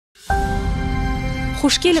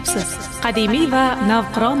Xush kelibsiz qadimiy va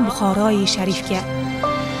navqiron Buxoroyi sharifga.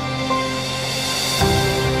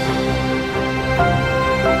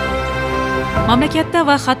 Mamlakatda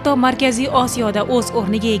va hatto Markaziy Osiyoda o'z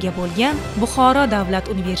o'rniga ega bo'lgan Buxoro davlat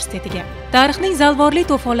universitetiga. Tarixning zalvorli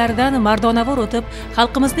to'fonlaridan mardonavor o'tib,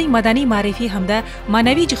 xalqimizning madaniy, ma'rifiy hamda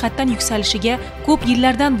ma'naviy jihatdan yuksalishiga ko'p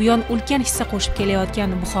yillardan buyon ulkan hissa qo'shib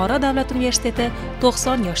kelayotgan Buxoro davlat universiteti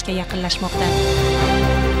 90 yoshga yaqinlashmoqda.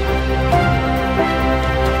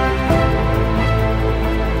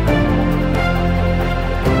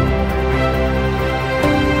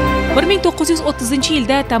 Bir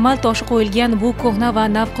 1930-yilda tamal toshi qo'yilgan bu ko'hna va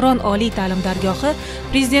navqiron oliy ta'lim dargohi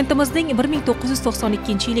Prezidentimizning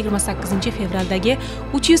 1992-yil 28-fevraldagi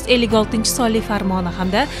 356-sonli farmoni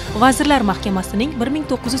hamda Vazirlar Mahkamasining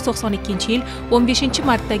 1992-yil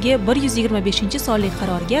 15-martdagi 125-sonli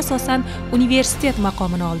qaroriga asosan universitet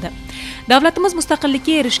maqomini oldi. Davlatimiz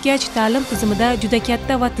mustaqillikka erishgach, ta'lim tizimida juda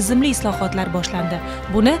katta va tizimli islohotlar boshlandi.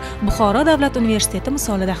 Buni Buxoro davlat universiteti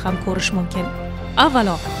misolida ham ko'rish mumkin.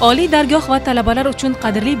 Avvalo, oliy dargoh va talabalar uchun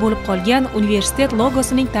qadrli bo'lib qolgan universitet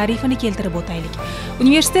logosining ta'rifini keltirib o'taylik.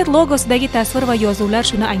 Universitet logosidagi tasvir va yozuvlar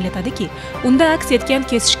shuni anglatadiki, unda aks etgan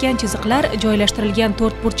kesishgan chiziqlar joylashtirilgan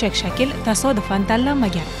to'rtburchak shakl tasodifan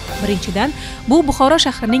tanlanmagan. Birinchidan, bu Buxoro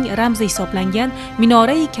shahrining ramzi hisoblangan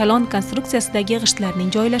minora-i kalon konstruksiyasidagi g'ishtlarning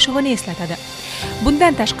joylashuvini eslatadi.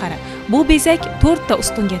 Bundan tashqari, bu bezak 4 ta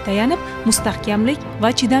ustunga tayanib, mustahkamlik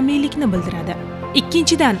va chidamlilikni bildiradi.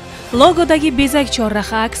 Ikkinchidan, logodagi bezak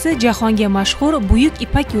chorraha aksi jahonga mashhur Buyuk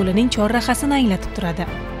Ipak yo'lining chorrahasini anglatib turadi.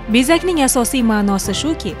 Bezakning asosiy ma'nosi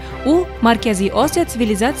shuki, u Markaziy Osiyo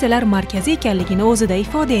sivilizatsiyalar markazi ekanligini o'zida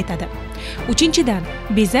ifoda etadi. Uchinchidan,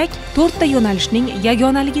 bezak 4 ta yo'nalishning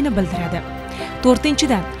yagonaligini bildiradi.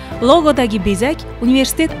 To'rtinchidan, logodagi bezak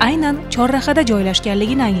universitet aynan chorrahada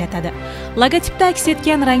joylashganligini anglatadi. Logotipda aks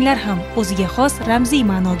etgan ranglar ham o'ziga xos ramziy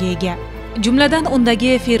ma'noga ega. Jumladan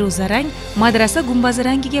undagi feruza rang madrasa gumbazi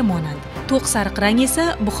rangiga monand. To'q sariq rang esa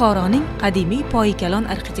Buxoroning qadimiy poyikalon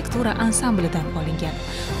arxitektura ansamblidan olingan.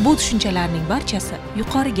 Bu tushunchalarning barchasi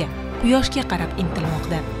yuqoriga, quyoshga qarab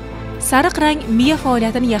intilmoqda. Sariq rang miya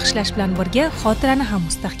faoliyatini yaxshilash bilan birga xotirani ham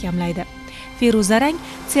mustahkamlaydi. Feruza rang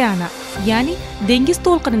Tsiana, ya'ni dengiz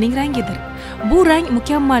to'lqinining rangidir. Bu rang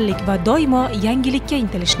mukammallik va doimo yangilikka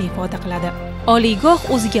intilishni ifoda qiladi. Oliygoh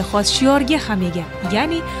o'ziga xos shiorga ham ega,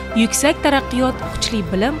 ya'ni yuksak taraqqiyot, kuchli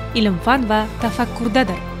bilim, ilm-fan va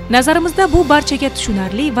tafakkurdadir. Nazarimizda bu barchaga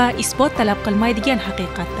tushunarli va isbot talab qilmaydigan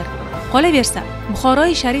haqiqatdir. Qolaversa,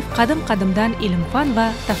 Buxoroyi sharif qadim-qadimdan ilm-fan va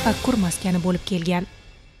tafakkur maskani bo'lib kelgan.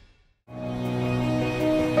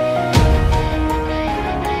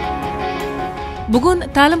 Bugun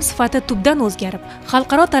ta'lim sifati tubdan o'zgarib,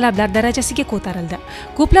 xalqaro talablar darajasiga ko'tarildi.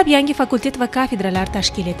 Ko'plab yangi fakultet va kafedralar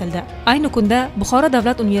tashkil etildi. Ayni kunda Buxoro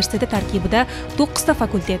davlat universiteti tarkibida 9 ta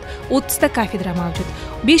fakultet, 30 ta kafedra mavjud.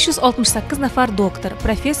 568 nafar doktor,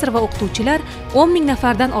 professor va o'qituvchilar 10 ming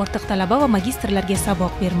nafardan ortiq talaba va magistrlarga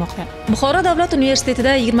saboq bermoqda. Buxoro davlat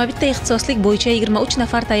universitetida 21 ta ixtisoslik bo'yicha 23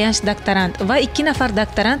 nafar tayanch doktorant va 2 nafar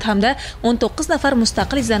doktorant hamda 19 nafar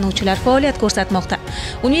mustaqil izlanuvchilar faoliyat ko'rsatmoqda.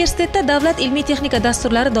 Universitetda davlat ilmiy texnika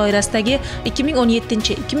dasturlari doirasidagi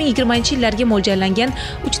 2017-2020 yillarga mo'ljallangan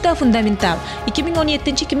 3 ta fundamental,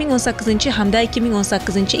 2017-2018 hamda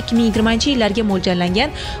 2018-2020 yillarga mo'ljallangan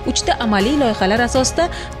 3 ta amaliy loyihalar asosida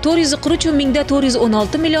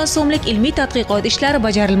 443 million so'mlik ilmiy tadqiqot ishlari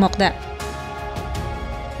bajarilmoqda.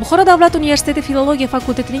 Buxoro davlat universiteti filologiya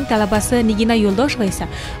fakultetining talabasi Nigina Yo'ldosheva esa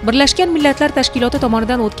Birlashgan Millatlar Tashkiloti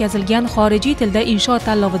tomonidan o'tkazilgan xorijiy tilda insho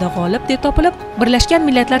tanlovida g'olib deb topilib, Birlashgan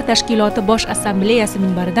Millatlar Tashkiloti bosh assambleyasi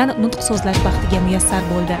minbaridan nutq so'zlash baxtiga muyassar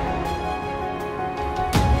bo'ldi.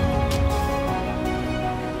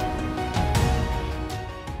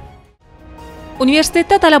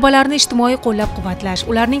 Universitetda talabalarni ijtimoiy qo'llab-quvvatlash,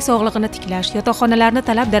 ularning sog'lig'ini tiklash, yotoqxonalarni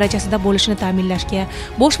talab darajasida bo'lishini ta'minlashga,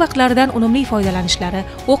 bo'sh vaqtlaridan unumli foydalanishlari,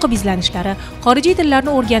 o'qib izlanishlari, xorijiy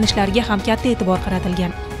tillarni o'rganishlariga ham katta e'tibor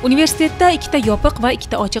qaratilgan. Universitetda 2 ta yopiq va 2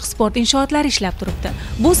 ta ochiq sport inshootlari ishlab turibdi.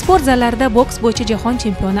 Bu sport zallarida boks bo'yicha jahon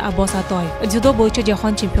chempioni Abbos Atoyev, dzyudo bo'yicha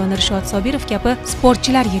jahon chempioni Rishod Sobirov kabi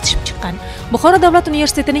sportchilar yetishib chiqqan. Buxoro davlat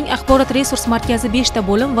universitetining axborot resurs markazi 5 ta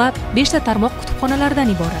bo'lim va 5 ta tarmoq kutubxonalaridan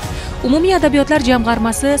iborat. Umumiy adabiyotlar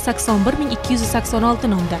jamg'armasi 81286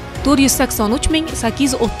 nomda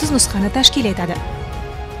 483830 nusxani tashkil etadi.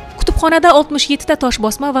 Kutubxonada 67 ta tosh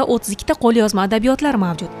bosma va 32 ta qo'lyozma adabiyotlar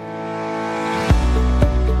mavjud.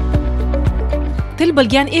 Til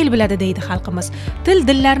bilgan el biladi deydi xalqimiz. Til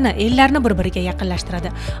dillarni, ellarni bir-biriga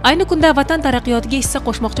yaqinlashtiradi. Ayni kunda vatan taraqqiyotiga hissa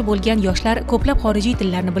qo'shmoqchi bo'lgan yoshlar ko'plab xorijiy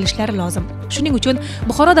tillarni bilishlari lozim. Shuning uchun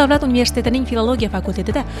Buxoro davlat universitetining filologiya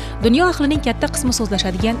fakultetida dunyo ahlining katta qismi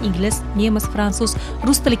so'zlashadigan ingliz, nemis, fransuz,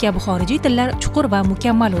 rus tili kabi xorijiy tillar chuqur va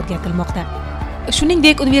mukammal o'rgatilmoqda.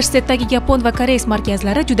 Shuningdek, universitetdagi yapon va koreys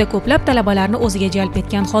markazlari juda ko'plab talabalarni o'ziga jalb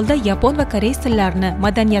etgan holda yapon va koreys tillarini,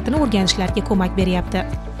 madaniyatini o'rganishlariga ko'mak beryapti.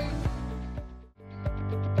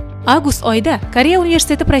 Avgust oyida Koreya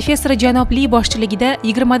universiteti professori janob Li boshchiligida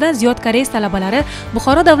 20 dan ziyod koreys talabalari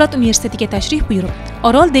Buxoro davlat universitetiga tashrif buyurib,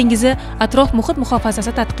 Orol dengizi atrof muhit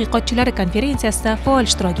muhofazasi tadqiqotchilari konferensiyasida faol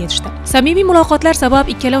ishtirok etishdi. Samimiy muloqotlar sabab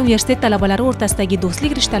ikkala universitet talabalari o'rtasidagi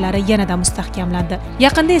do'stlik rishtalari yanada mustahkamlandi.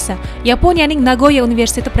 Yaqinda esa Yaponiyaning Nagoya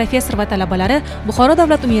universiteti professor va talabalari Buxoro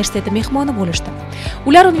davlat universiteti mehmoni bo'lishdi.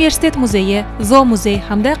 Ular universitet muzeyi, zoo muzey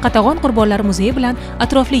hamda Qatag'on qurbonlari muzeyi bilan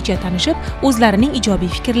atroflicha tanishib, o'zlarining ijobiy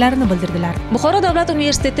fikrlarini bildirdilar. Buxoro davlat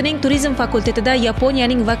universitetining turizm fakultetida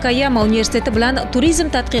Yaponiyaning Vakayama universiteti bilan turizm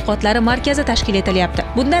tadqiqotlari markazi tashkil etilyapti.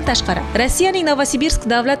 Bundan tashqari, Rossiyaning Novosibirsk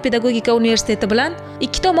davlat pedagogika universiteti bilan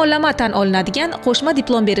ikki tomonlama tan olinadigan qo'shma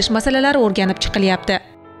diplom berish masalalari o'rganib chiqilyapti.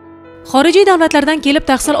 Xorijiy davlatlardan kelib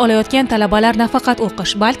tahsil olayotgan talabalar nafaqat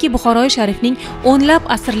o'qish, balki Buxoroi sharifning o'nlab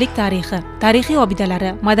asrlik tarixi, tarixiy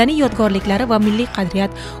obidalari, madaniy yodgorliklari va milliy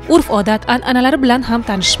qadriyat, urf-odat, an'analari bilan ham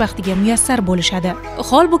tanishish baxtiga muyassar bo'lishadi.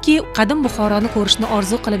 Holbuki, qadim Buxoroni ko'rishni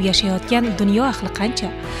orzu qilib yashayotgan dunyo ahli qancha.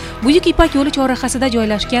 Buyuk Ipak yo'li chorrahasida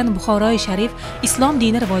joylashgan Buxoroi sharif islom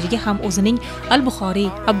dini rivojiga ham o'zining Al-Buxoriy,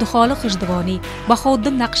 Abduxoliq G'ijduvoniy,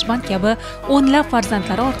 Bahouddin Naqshband kabi o'nlab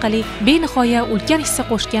farzandlari orqali benihoya ulkan hissa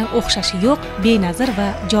qo'shgan o'xshashi yo'q, benazir va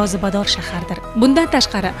jozibador shahardir. Bundan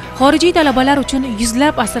tashqari, xorijiy talabalar uchun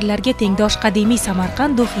yuzlab asrlarga tengdosh qadimiy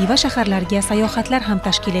Samarqand va Xiva shaharlariga sayohatlar ham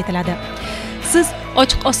tashkil etiladi. Siz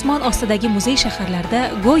ochiq osmon ostidagi muzey shaharlarda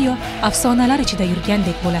go'yo afsonalar ichida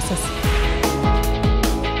yurgandek bo'lasiz.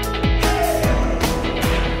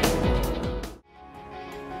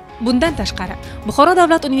 Bundan tashqari, Buxoro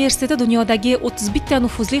davlat universiteti dunyodagi 31 ta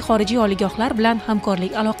nufuzli xorijiy oliygohlar bilan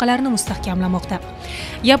hamkorlik aloqalarini mustahkamlamoqda.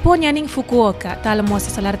 Yaponiyaning Fukuoka ta'lim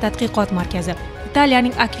muassasalari tadqiqot markazi,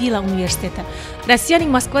 Italiyaning Aquila universiteti,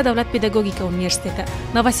 Rossiyaning Moskva davlat pedagogika universiteti,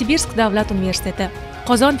 Novosibirsk davlat universiteti,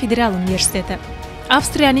 Qozon federal universiteti,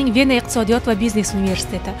 Avstriyaning Vena iqtisodiyot va biznes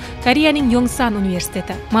universiteti, Koreyaning Yongsan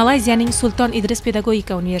universiteti, Malayziyaning Sulton Idris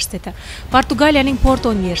pedagogika universiteti, Portugaliyaning Porto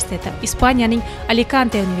universiteti, Ispaniyaning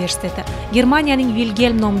Alicante universiteti, Germaniyaning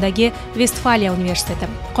Wilhelm nomidagi Vestfaliya universiteti,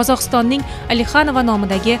 Qozog'istonning Alixanova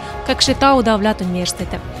nomidagi Kokshetau davlat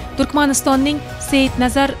universiteti, Turkmanistonning Sayt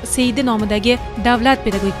Nazar Seydi nomidagi davlat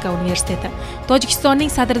pedagogika universiteti, Tojikistonning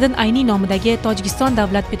Sadriddin Ayni nomidagi Tojikiston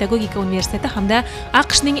davlat pedagogika universiteti hamda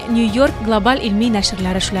AQShning New York global ilmiy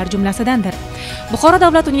nashrlari shular jumlasidandir. Buxoro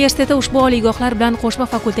davlat universiteti ushbu oliygohlar bilan qo'shma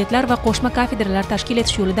fakultetlar va qo'shma kafedralar tashkil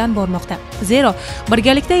etish yo'lidan bormoqda. Zero,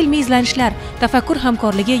 birgalikda ilmiy izlanishlar, tafakkur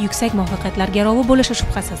hamkorligi yuksak muvaffaqiyatlarga ro'y bo'lishi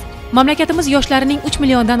shubhasiz. Mamlakatimiz yoshlarining 3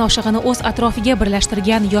 milliondan oshig'ini o'z atrofiga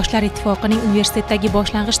birlashtirgan Yoshlar ittifoqining universitetdagi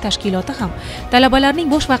boshlang'ich tashkiloti ham talabalarning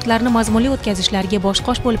bo'sh vaqtlarini mazmunli o'tkazishlariga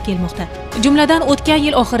bosh-qosh bo'lib kelmoqda. Jumladan, o'tgan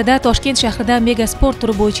yil oxirida Toshkent shahrida mega sport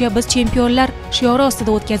turi bo'yicha biz chempionlar shiori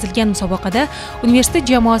ostida o'tkazilgan musobaqada universitet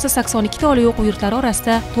jamoasi 82 ta oliy o'quv yurtlari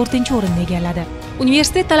orasida 4-o'rinni egalladi.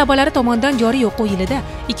 Universitet talabalari tomonidan joriy o'quv yilida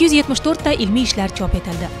 274 ta ilmiy ishlar chop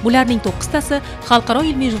etildi. Bularning 9 tasi xalqaro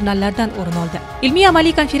ilmiy jurnallardan o'rin oldi. Ilmiy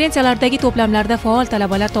amaliy konferensiyalardagi to'plamlarda faol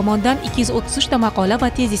talabalar tomonidan 233 ta maqola va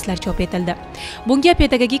tezislar chop etildi. Bunga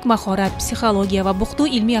pedagogik mahorat, psixologiya va Buxtu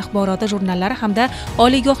ilmiy axboroti jurnallari hamda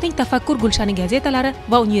oliygohning tafakkur gulshani gazetalari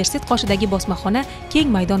va universitet qoshidagi bosmaxona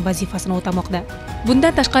keng maydon vazifasini o'tamoqda.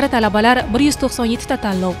 Bundan tashqari talabalar 197 ta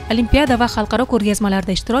tanlov, olimpiada va xalqaro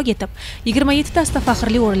ko'rgazmalarda ishtirok etib, 27 ta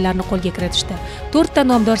faxrli o'rinlarni qo'lga kiritishdi. 4 ta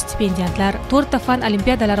nomdor stipendiyantlar, 4 ta fan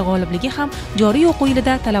olimpiadalari g'olibligi ham joriy o'quv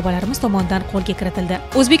yilida talabalarimiz tomonidan qo'lga kiritildi.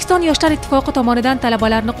 O'zbekiston Yoshlar ittifoqi tomonidan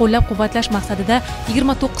talabalarni qo'llab-quvvatlash maqsadida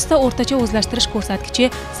 29 ta o'rtacha o'zlashtirish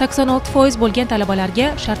ko'rsatkichi 86% bo'lgan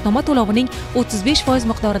talabalarga shartnoma to'lovining 35%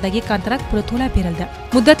 miqdoridagi kontrakt puli to'lab berildi.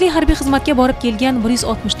 Muddatli harbiy xizmatga borib kelgan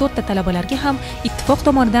 164 ta talabalarga ham ittifoq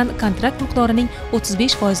tomonidan kontrakt miqdorining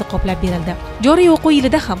 35% qoplab berildi. Joriy o'quv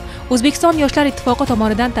yilida ham O'zbekiston Yoshlar ittifoqi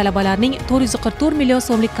tomonidan talabalarning 444 million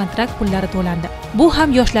so'mlik kontrakt pullari to'landi. Bu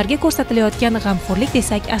ham yoshlarga ko'rsatilayotgan g'amxo'rlik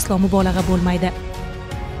desak aslo mubolag'a bo'lmaydi.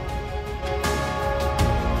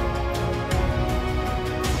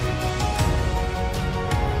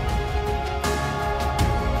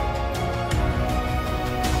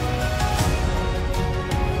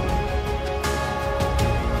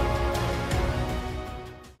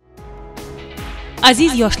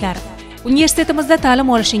 Aziz yoshlar, Universitetimizda ta'lim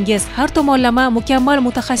olishingiz, har tomonlama mukammal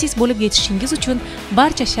mutaxassis bo'lib yetishishingiz uchun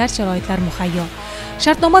barcha shart-sharoitlar muhayyo.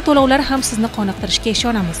 Shartnoma to'lovlari ham sizni qoniqtirishga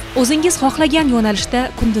ishonamiz. O'zingiz xohlagan yo'nalishda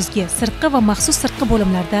kunduzgi, sirtqi va maxsus sirtqi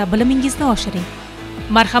bo'limlarda bilimingizni oshiring.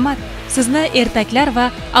 Marhamat, sizni ertaklar va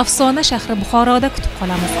afsona shahri Buxoroda kutib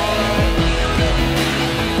qolamiz.